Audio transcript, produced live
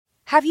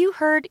Have you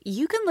heard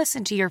you can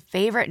listen to your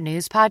favorite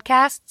news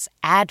podcasts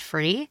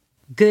ad-free?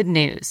 Good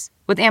news.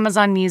 With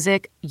Amazon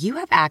Music, you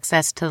have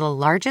access to the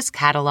largest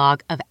catalog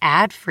of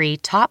ad-free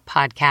top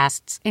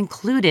podcasts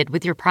included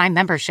with your Prime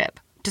membership.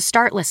 To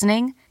start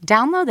listening,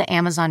 download the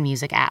Amazon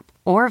Music app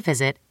or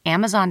visit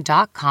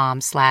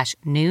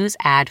amazon.com/news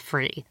ad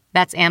free.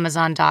 That's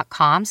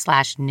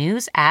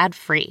amazon.com/news ad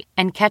free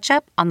and catch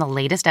up on the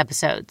latest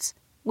episodes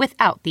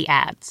without the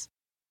ads.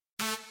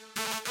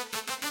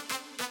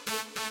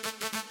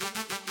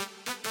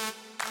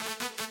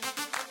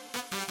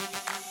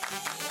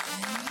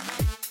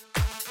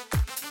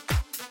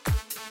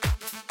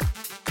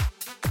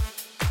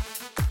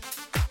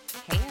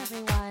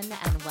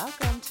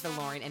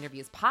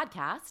 Interviews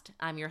podcast.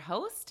 I'm your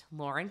host,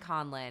 Lauren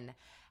Conlon.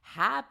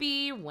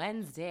 Happy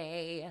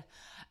Wednesday.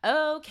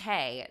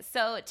 Okay,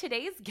 so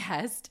today's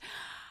guest,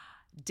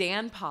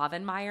 Dan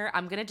Povenmire.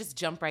 I'm going to just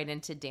jump right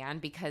into Dan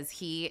because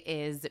he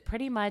is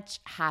pretty much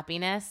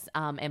happiness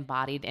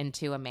embodied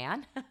into a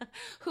man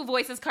who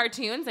voices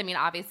cartoons. I mean,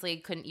 obviously,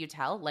 couldn't you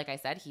tell? Like I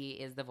said, he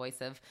is the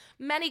voice of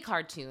many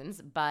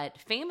cartoons, but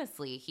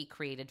famously, he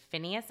created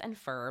Phineas and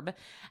Ferb,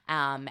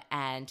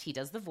 and he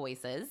does the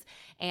voices.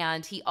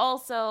 And he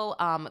also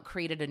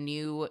created a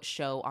new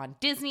show on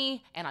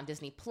Disney and on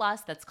Disney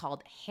Plus that's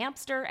called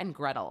Hamster and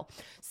Gretel.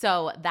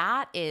 So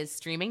that is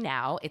streaming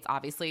now. It's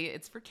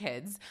for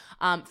kids.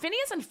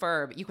 Phineas and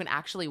Ferb, you can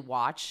actually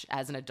watch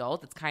as an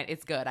adult.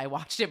 It's good. I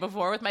watched it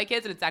before with my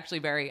kids, and it's actually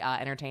very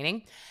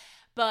entertaining.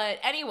 But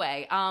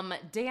anyway,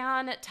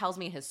 Dan tells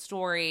me his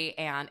story,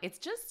 and it's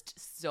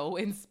just so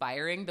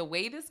inspiring. The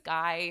way this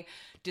guy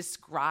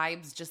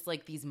describes just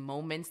like these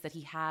moments that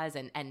he has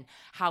and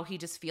how he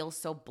just feels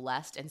so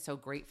blessed and so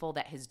grateful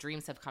that his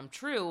dreams have come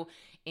true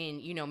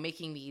in,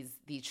 making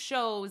these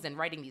shows and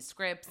writing these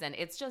scripts. And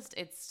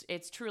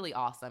it's truly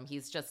awesome.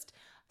 He's just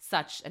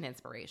such an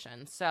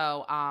inspiration.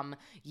 So,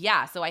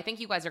 so I think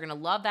you guys are going to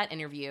love that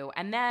interview.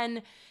 And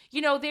then,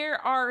 there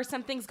are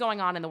some things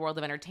going on in the world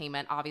of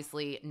entertainment,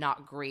 obviously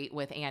not great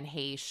with Anne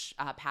Heche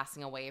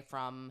passing away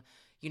from,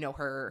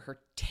 her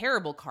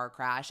terrible car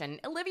crash.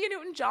 And Olivia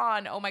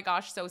Newton-John, oh my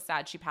gosh, so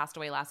sad. She passed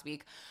away last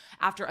week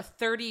after a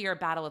 30-year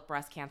battle with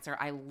breast cancer.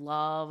 I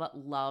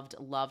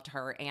loved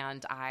her.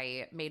 And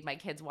I made my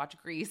kids watch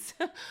Grease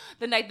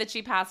the night that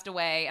she passed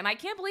away. And I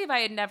can't believe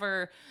I said,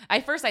 I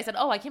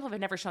can't believe I've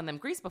never shown them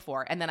Grease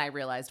before. And then I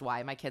realized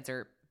why. My kids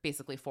are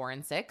basically 4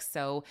 and 6.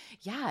 So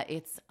yeah,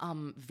 it's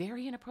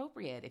very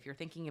inappropriate if you're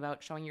thinking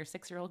about showing your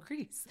 6-year-old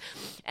Grease.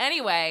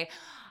 Anyway,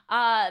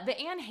 the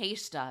Anne Heche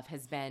stuff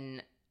has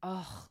been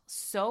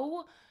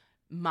so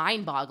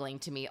mind-boggling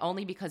to me,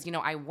 only because,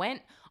 I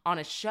went on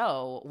a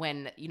show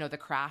when, the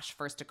crash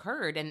first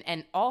occurred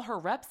and all her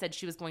reps said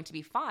she was going to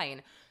be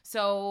fine.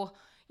 So,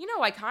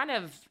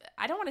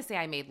 I don't want to say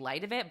I made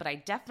light of it, but I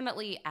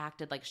definitely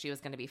acted like she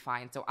was going to be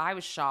fine. So I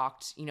was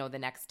shocked, the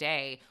next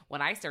day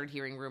when I started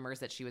hearing rumors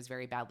that she was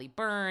very badly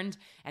burned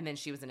and then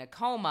she was in a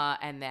coma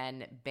and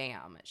then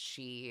bam,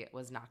 she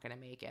was not going to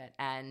make it.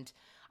 And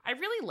I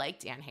really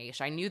liked Anne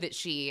Heche. I knew that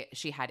she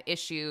had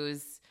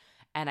issues.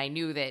 And I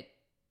knew that,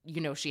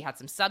 she had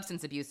some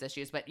substance abuse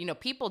issues, but,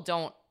 people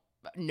don't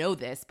know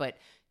this, but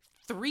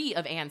 3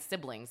 of Anne's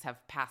siblings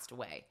have passed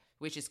away,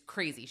 which is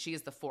crazy. She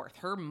is the 4th.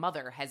 Her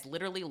mother has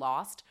literally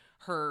lost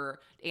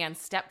Anne's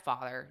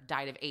stepfather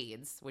died of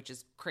AIDS, which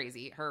is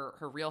crazy. Her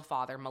real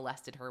father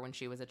molested her when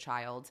she was a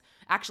child,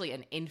 actually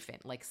an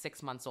infant, like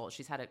 6 months old.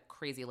 She's had a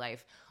crazy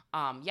life.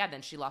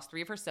 Then she lost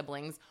 3 of her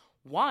siblings.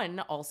 1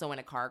 also in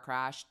a car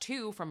crash,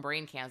 2 from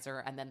brain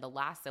cancer, and then the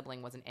last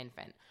sibling was an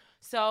infant.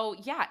 So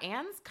yeah,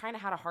 Anne's kind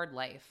of had a hard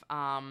life.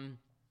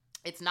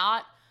 It's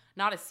not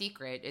a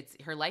secret. It's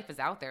her life is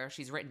out there.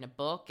 She's written a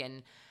book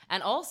and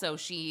also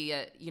she,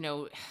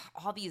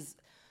 all these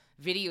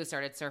videos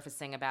started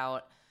surfacing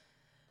about,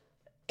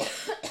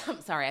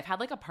 sorry, I've had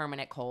like a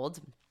permanent cold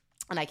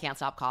and I can't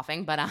stop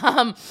coughing, but,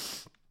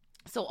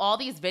 so all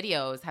these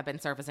videos have been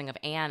surfacing of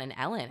Anne and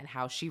Ellen and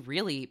how she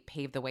really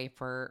paved the way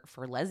for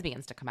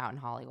lesbians to come out in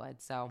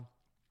Hollywood. So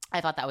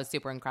I thought that was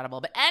super incredible.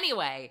 But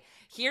anyway,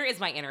 here is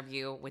my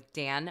interview with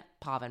Dan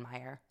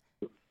Povenmire.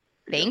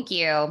 Thank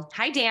you.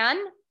 Hi, Dan.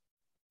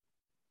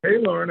 Hey,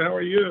 Lauren. How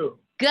are you?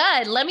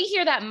 Good. Let me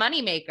hear that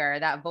moneymaker,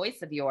 that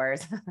voice of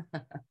yours.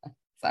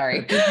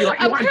 Sorry.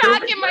 I'm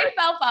cracking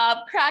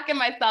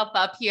myself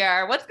up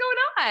here. What's going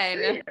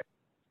on?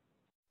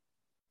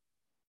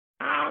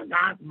 Oh,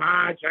 not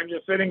much. I'm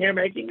just sitting here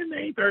making an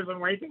ethers and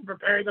waiting for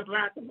Perry the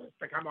Platypus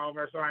to come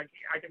over so I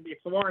can be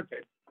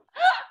thwarted.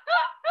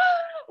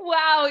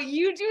 Wow,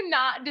 you do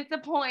not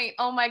disappoint.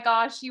 Oh my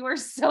gosh, you are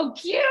so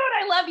cute.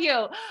 I love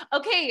you.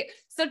 Okay,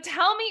 so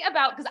tell me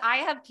about, because I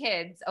have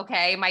kids,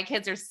 okay? My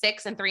kids are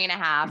 6 and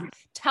 3.5.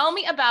 Tell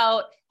me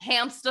about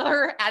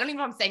Hamster. I don't even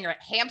know if I'm saying it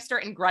right. Hamster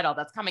and Gretel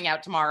that's coming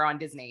out tomorrow on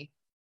Disney.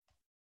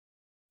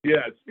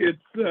 Yes,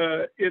 it's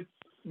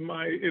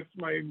my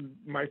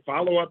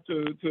follow-up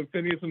to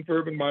Phineas and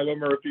Ferb and Milo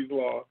Murphy's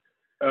Law,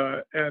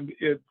 and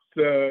it's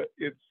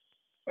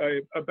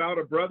about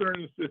a brother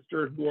and a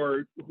sister who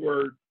are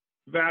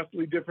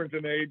vastly different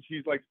in age.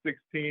 He's like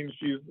 16.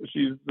 She's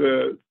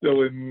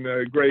still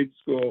in grade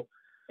school,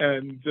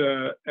 and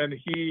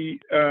he's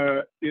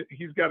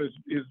got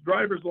his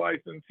driver's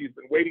license. He's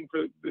been waiting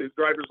for his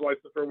driver's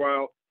license for a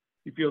while.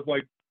 He feels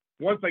like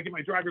once I get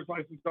my driver's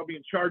license, I'll be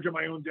in charge of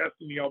my own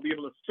destiny. I'll be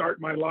able to start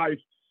my life.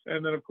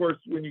 And then, of course,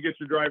 when you get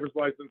your driver's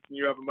license and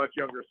you have a much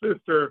younger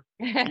sister,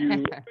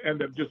 you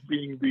end up just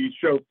being the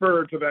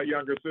chauffeur to that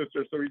younger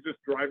sister. So he's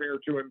just driving her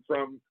to and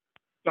from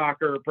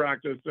soccer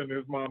practice in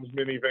his mom's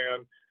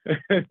minivan,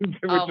 which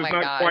is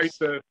not quite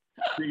the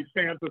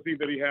fantasy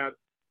that he had.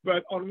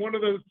 But on one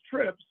of those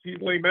trips, he's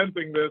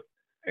lamenting this,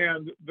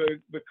 and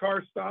the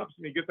car stops,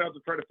 and he gets out to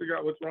try to figure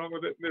out what's wrong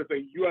with it. And there's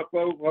a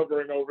UFO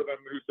hovering over them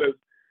who says,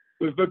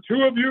 "The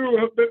two of you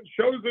have been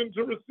chosen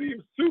to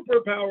receive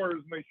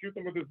superpowers." And they shoot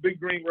them with this big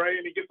green ray,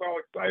 and he gets all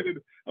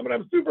excited. "I'm going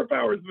to have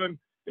superpowers." And then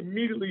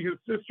immediately his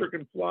sister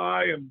can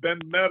fly and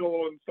bend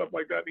metal and stuff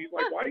like that. And he's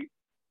like, "Why?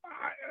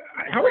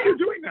 How are you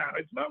doing that?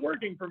 It's not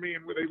working for me."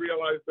 And they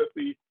realize that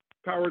the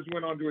powers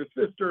went on to his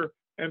sister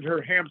and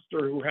her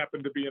hamster who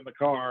happened to be in the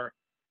car.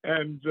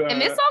 And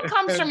this all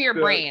comes from your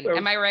brain.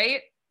 Am I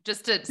right?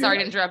 Sorry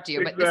to interrupt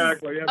you. But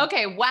exactly.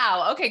 Okay.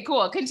 Wow. Okay,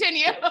 cool.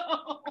 Continue.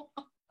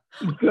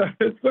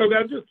 So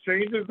that just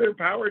changes their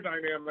power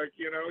dynamic.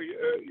 He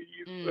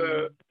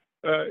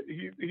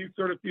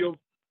sort of feels,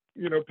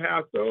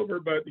 passed over,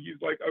 but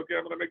he's like, okay,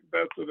 I'm going to make the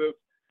best of this.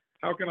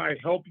 How can I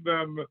help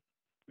them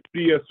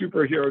be a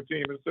superhero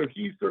team? And so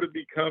he sort of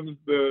becomes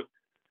the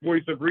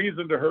voice of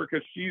reason to her,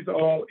 because she's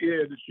all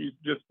id. She's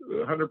just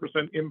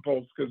 100%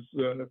 impulse, because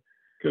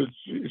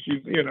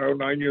she's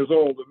 9 years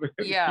old. And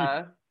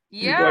yeah.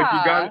 He's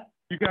like,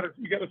 you got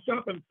to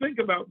stop and think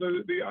about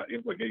the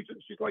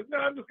implications. She's like, no,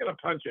 I'm just going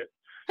to punch it.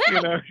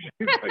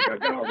 She's like, I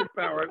got all this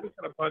power. I'm just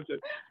going to punch it.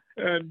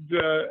 And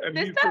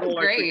he's sort of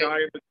like the guy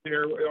in the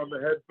chair on the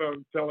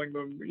headphones telling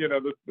them,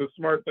 the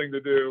smart thing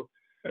to do,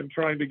 and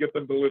trying to get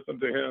them to listen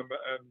to him.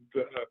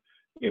 And,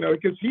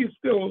 because he's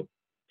still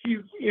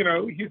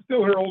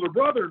her older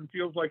brother, and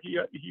feels like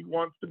he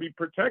wants to be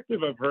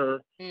protective of her.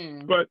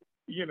 But,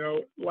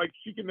 like,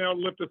 she can now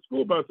lift a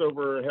school bus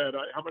over her head.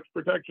 How much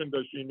protection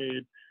does she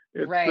need?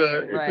 It's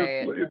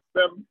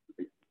them.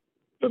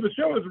 So the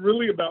show is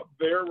really about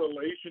their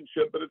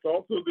relationship, but it's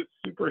also this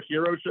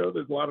superhero show.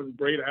 There's a lot of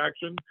great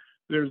action.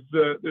 There's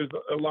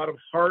a lot of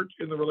heart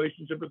in the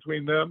relationship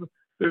between them.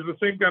 There's the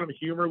same kind of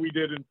humor we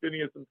did in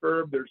Phineas and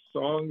Ferb. There's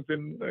songs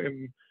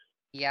in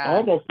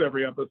almost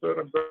every episode.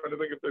 I'm trying to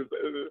think if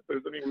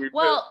there's any we've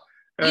missed.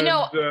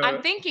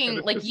 I'm thinking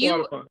like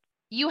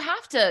you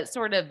have to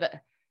sort of,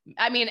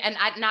 and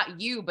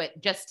not you,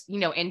 but just,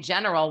 in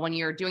general, when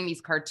you're doing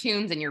these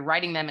cartoons and you're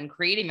writing them and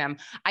creating them,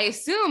 I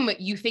assume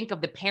you think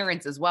of the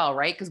parents as well,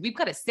 right? Because we've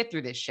got to sit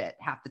through this shit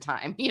half the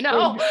time,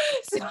 So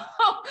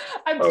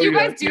do you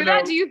guys do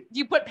that? Do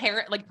you put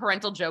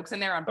parental jokes in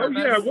there on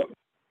purpose?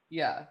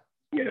 Yeah.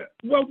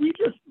 Well, we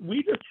just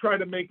try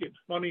to make it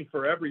funny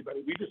for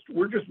everybody.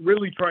 We're just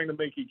really trying to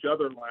make each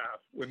other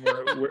laugh when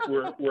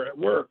we're at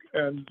work,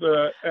 and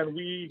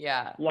we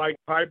like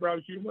highbrow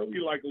humor, we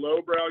like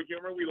lowbrow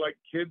humor, we like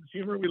kids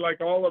humor, we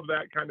like all of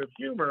that kind of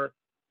humor.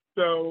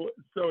 So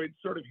it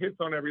sort of hits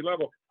on every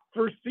level.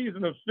 First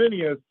season of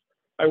Phineas,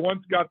 I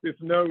once got this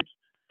note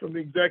from the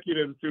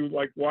executives who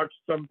watched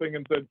something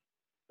and said,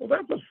 "Well,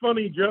 that's a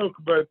funny joke,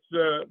 but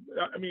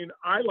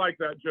I like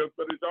that joke,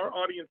 but is our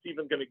audience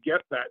even going to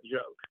get that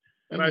joke?"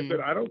 And I said,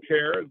 "I don't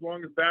care, as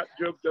long as that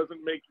joke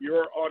doesn't make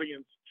your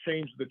audience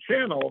change the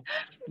channel.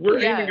 We're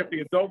aiming at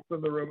the adults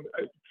in the room.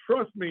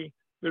 Trust me,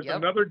 there's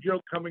another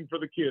joke coming for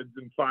the kids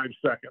in 5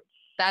 seconds."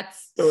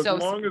 That's so as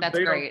long as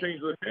they great. don't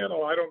change the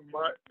channel, I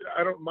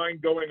don't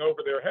mind going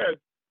over their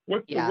heads.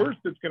 What's the worst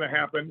that's going to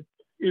happen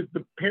is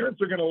the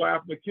parents are going to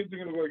laugh and the kids are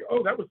going to go like,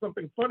 "Oh, that was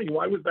something funny.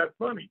 Why was that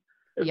funny?"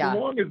 As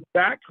long as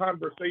that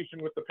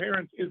conversation with the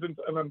parents isn't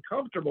an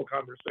uncomfortable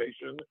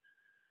conversation,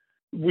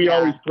 we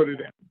always put it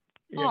in.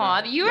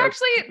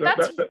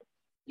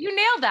 You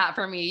nailed that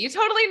for me. You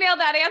totally nailed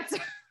that answer.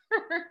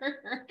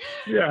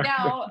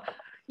 Now,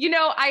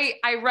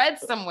 I read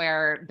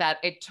somewhere that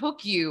it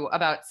took you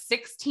about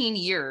 16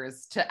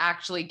 years to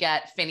actually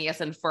get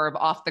Phineas and Ferb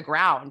off the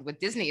ground with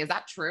Disney. Is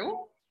that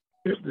true?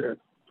 It did.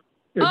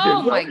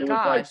 My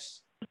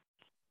gosh.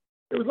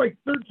 It was like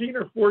 13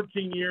 or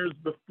 14 years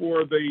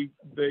before they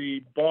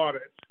bought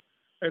it.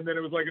 And then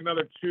it was like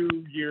another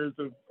 2 years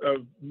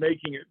of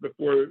making it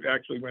before it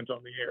actually went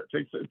on the air.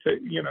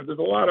 There's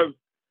a lot of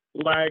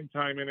lag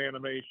time in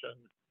animation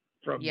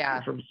from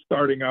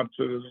starting up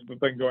to the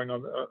thing going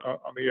on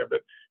the air.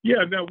 But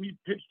we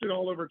pitched it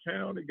all over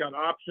town. It got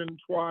optioned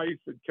twice.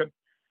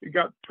 It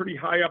got pretty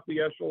high up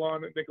the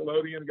echelon at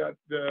Nickelodeon.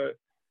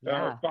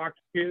 Fox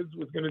Kids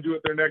was going to do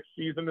it their next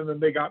season, and then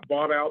they got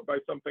bought out by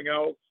something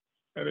else.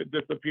 And it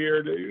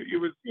disappeared. It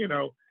was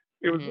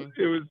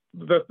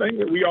the thing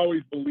that we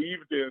always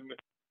believed in,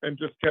 and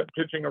just kept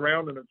pitching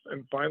around.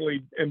 And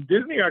finally,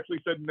 Disney actually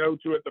said no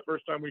to it the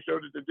first time we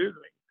showed it to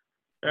Disney.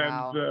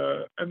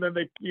 And then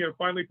they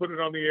finally put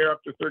it on the air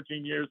after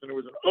 13 years, and it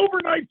was an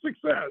overnight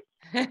success.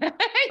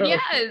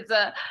 Yes.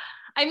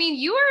 I mean,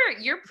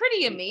 you're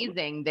pretty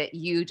amazing that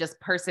you just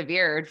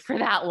persevered for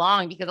that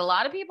long, because a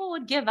lot of people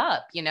would give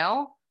up, you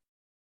know?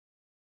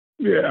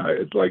 Yeah,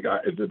 it's like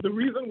the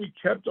reason we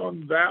kept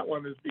on that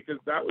one is because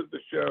that was the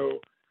show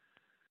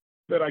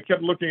that I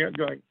kept looking at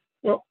going,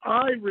 well,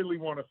 I really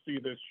want to see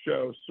this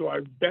show, so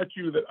I bet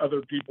you that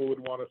other people would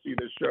want to see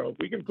this show. If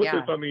we can put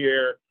this on the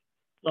air,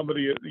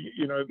 somebody,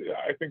 you know,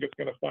 I think it's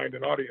going to find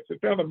an audience. It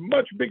found a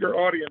much bigger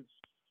audience,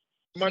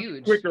 much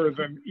quicker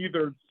than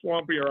either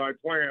Swampy or I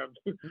planned.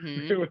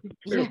 Mm-hmm. It was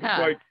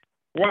like,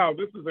 wow,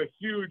 this is a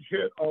huge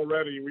hit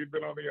already. We've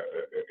been on the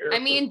air. I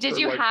mean, did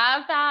you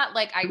have that,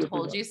 like, I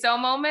told you so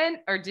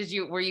moment, or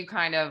were you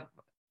kind of,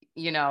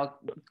 you know,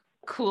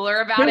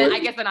 cooler about it? I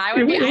guess than I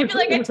would be. I feel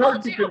like I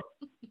told you.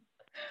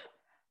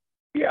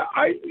 Yeah,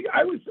 I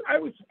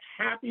was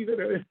happy that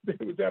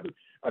it was happening.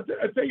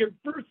 I'd say in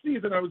first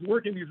season I was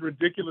working these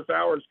ridiculous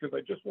hours because I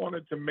just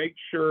wanted to make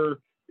sure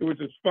it was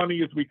as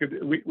funny as we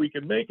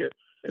could make it.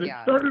 And it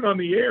started on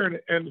the air,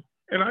 and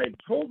I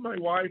told my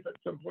wife at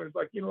some point, it's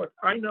like, you know what,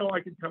 I know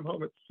I can come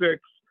home at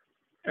 6,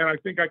 and I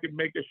think I could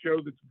make a show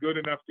that's good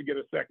enough to get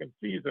a second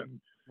season.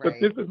 Right.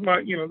 But this is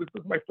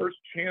my first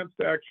chance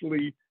to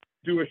actually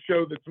do a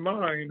show that's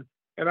mine.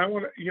 And I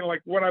want to, you know,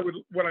 like what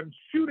I'm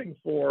shooting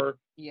for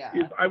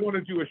is I want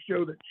to do a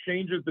show that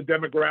changes the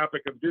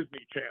demographic of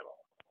Disney Channel.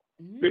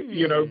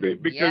 You know,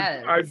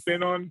 because I've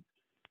been on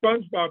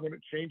SpongeBob when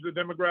it changed the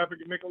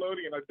demographic of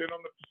Nickelodeon. I've been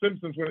on The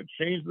Simpsons when it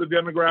changed the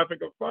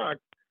demographic of Fox.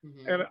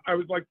 Mm-hmm. And I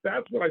was like,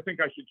 that's what I think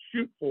I should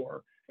shoot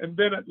for. And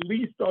then at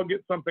least I'll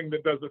get something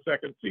that does a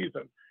second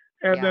season.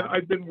 And then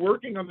I've been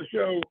working on the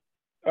show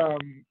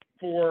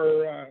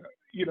for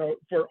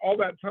all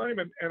that time.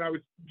 And I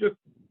was just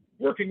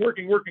working,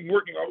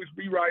 always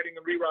rewriting.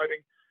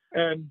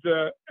 And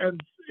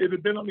it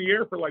had been on the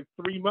air for like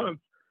 3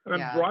 months. And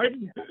I'm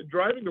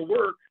driving to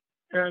work.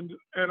 And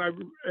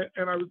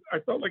I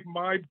felt like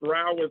my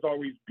brow was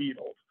always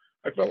beetled.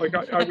 I felt like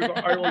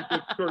I always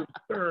just sort of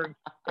stern.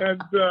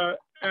 And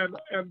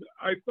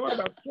I thought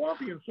about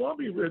Swampy, and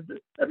Swampy,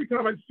 every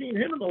time I'd seen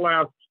him in the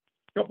last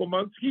couple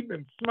months, he'd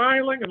been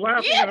smiling and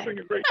laughing and having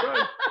a great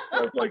time.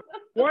 I was like,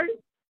 why?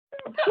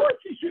 Of course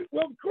he should.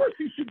 Well, of course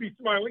he should be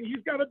smiling.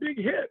 He's got a big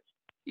hit.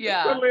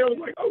 Yeah. And suddenly I was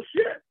like, oh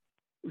shit.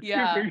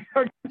 Yeah.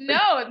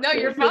 No,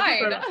 you're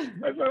fine. I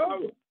said,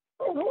 oh,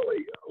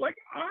 holy, like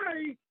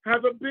I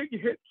have a big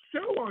hit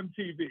show on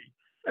TV.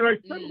 And I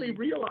suddenly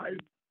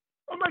realized,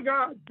 oh my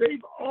God,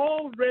 they've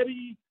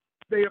already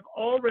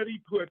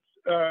put,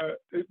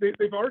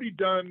 they've already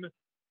done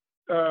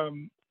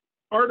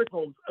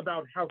articles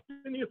about how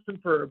Phineas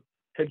and Ferb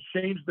had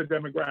changed the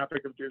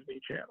demographic of Disney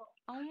Channel.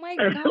 Oh my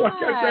gosh. And like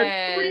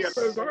I read 3 of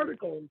those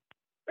articles.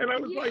 And I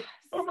was like,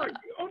 oh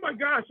my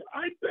gosh,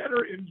 I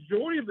better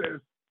enjoy this.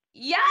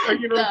 Yes.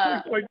 You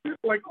know,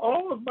 like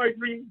all of my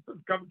dreams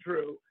have come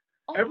true.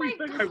 Oh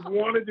Everything I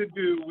wanted to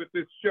do with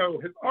this show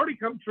has already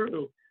come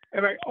true.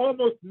 And I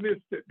almost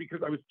missed it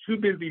because I was too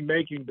busy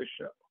making the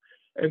show.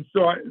 And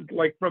so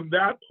from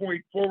that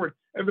point forward,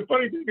 and the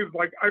funny thing is,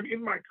 like, I'm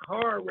in my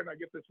car when I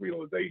get this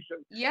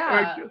realization. Yeah.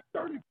 And I just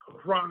started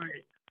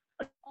crying.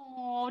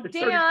 Oh,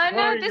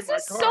 Dan, this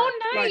is so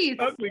nice.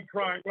 Like ugly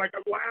crying, like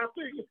I'm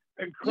laughing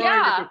and crying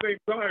at the same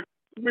time,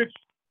 which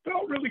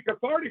felt really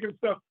cathartic and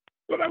stuff.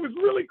 But I was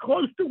really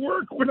close to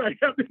work when I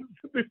had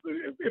this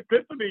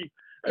epiphany.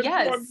 And so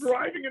I'm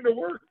driving into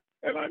work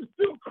and I'm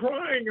still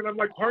crying, and I'm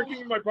like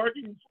parking in my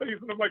parking space,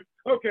 and I'm like,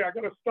 okay, I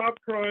gotta stop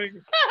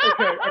crying.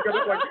 Okay, I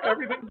gotta, like,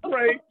 everything's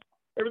great.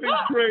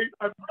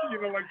 I'm,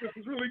 like, this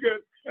is really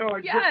good. And I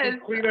get some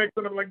Kleenex,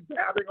 and I'm like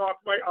dabbing off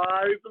my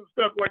eyes and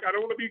stuff. Like, I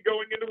don't want to be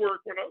going into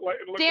work when I like.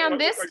 Damn,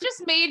 this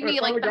just made me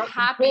like the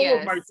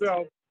happiest.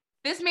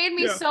 This made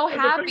me so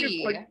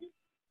happy. Like,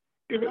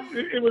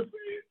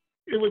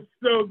 it was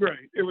so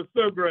great. It was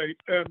so great.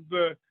 And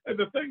the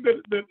thing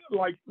that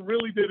like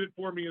really did it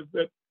for me is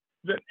that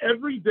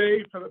every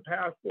day for the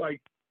past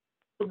like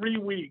 3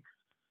 weeks,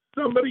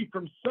 somebody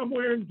from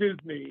somewhere in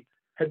Disney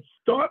had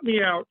sought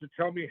me out to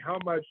tell me how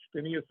much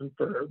Phineas and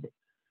Ferb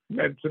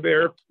meant to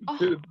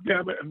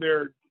them and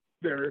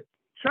their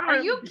child.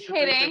 Are you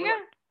kidding?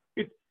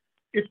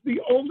 It's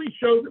the only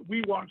show that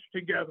we watch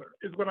together,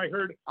 is what I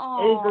heard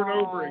over and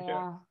over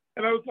again.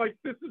 And I was like,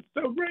 this is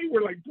so great.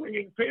 We're like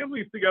bringing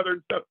families together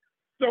and stuff.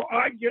 So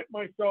I get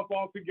myself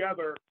all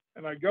together,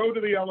 and I go to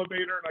the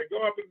elevator, and I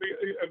go up,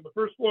 and the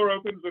first floor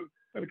opens,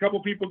 and a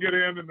couple people get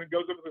in, and then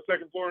goes up to the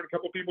second floor, and a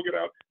couple people get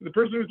out. And the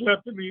person who's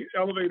left in the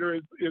elevator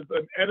is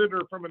an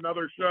editor from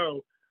another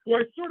show, who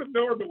I sort of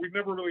know her, but we've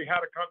never really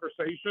had a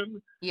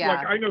conversation. Yeah.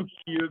 Like, I know who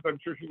she is. I'm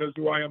sure she knows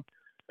who I am.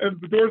 And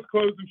the door's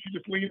closed, and she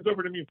just leans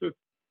over to me and says,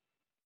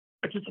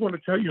 I just want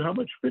to tell you how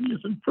much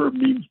Phineas and Ferb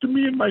means to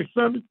me and my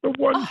son. It's the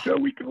one show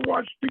we can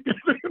watch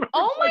together.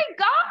 Oh my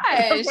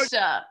gosh.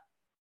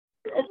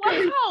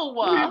 Okay,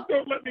 wow. Please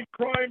don't let me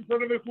cry in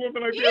front of this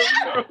woman I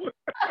don't know.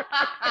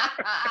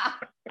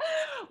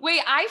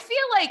 Wait, I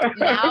feel like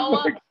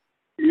now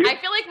I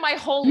feel like my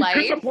whole You life.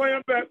 couldn't have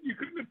planned that. You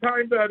couldn't have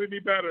timed that any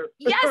better.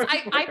 Yes,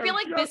 I feel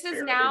like this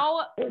is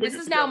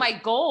now my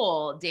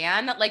goal,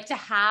 Dan, like to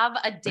have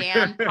a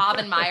Dan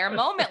Povenmire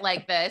moment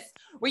like this,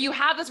 where you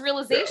have this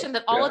realization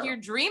that all of your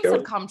dreams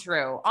have come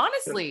true.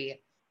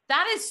 Honestly,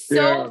 that is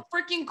so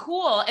freaking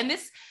cool. And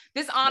this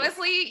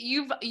honestly,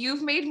 you've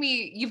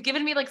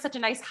given me like such a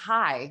nice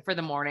high for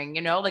the morning,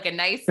 you know, like a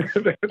nice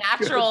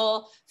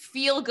natural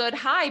feel good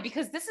high,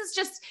 because this is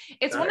just,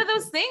 it's one of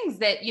those things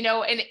that, you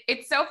know, and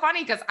it's so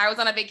funny because I was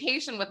on a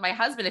vacation with my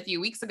husband a few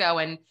weeks ago,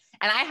 and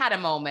I had a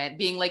moment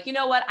being like, you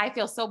know what? I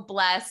feel so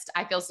blessed.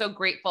 I feel so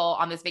grateful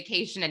on this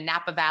vacation in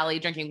Napa Valley,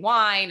 drinking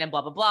wine and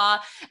blah, blah, blah.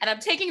 And I'm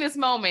taking this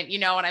moment, you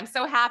know, and I'm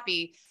so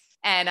happy.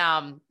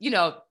 And, you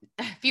know,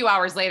 a few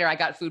hours later, I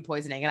got food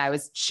poisoning and I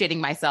was shitting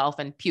myself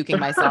and puking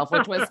myself,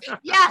 which was,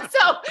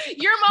 so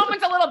your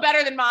moment's a little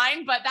better than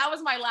mine, but that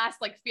was my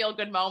last like feel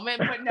good moment.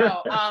 But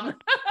no,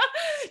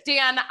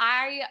 Dan,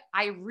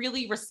 I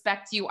really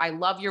respect you. I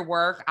love your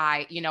work.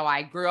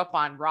 I grew up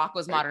on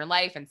Rocko's Modern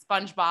Life and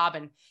SpongeBob,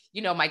 and,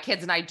 you know, my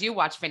kids and I do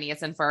watch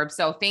Phineas and Ferb.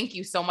 So thank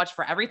you so much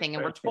for everything.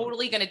 And we're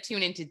totally going to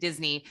tune into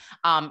Disney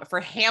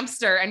for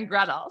Hamster and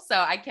Gretel. So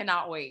I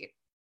cannot wait.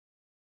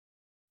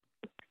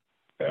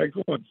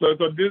 Excellent. So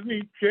it's on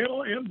Disney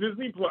Channel and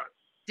Disney Plus.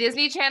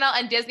 Disney Channel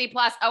and Disney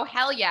Plus. Oh,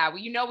 hell yeah. Well,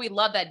 you know, we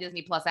love that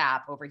Disney Plus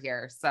app over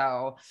here.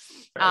 So,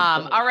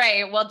 all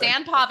right. Well,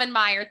 Dan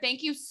Povenmire,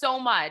 thank you so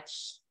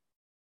much.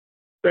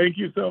 Thank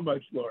you so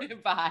much, Laura.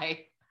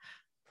 Bye.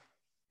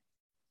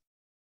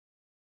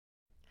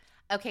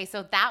 Okay,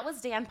 so that was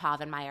Dan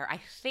Povenmire.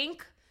 I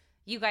think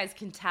you guys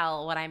can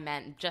tell what I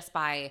meant just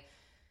by,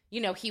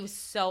 you know, he was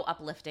so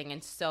uplifting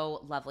and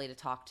so lovely to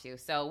talk to.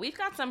 So we've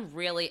got some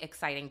really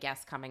exciting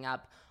guests coming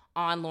up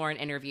on Lauren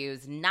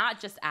Interviews, not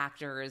just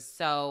actors.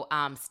 So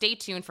stay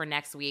tuned for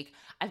next week.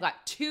 I've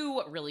got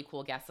 2 really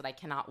cool guests that I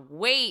cannot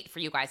wait for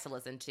you guys to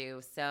listen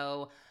to.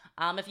 So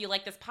if you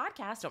like this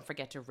podcast, don't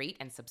forget to rate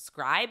and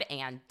subscribe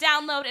and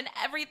download and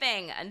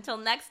everything. Until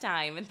next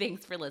time, and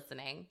thanks for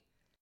listening.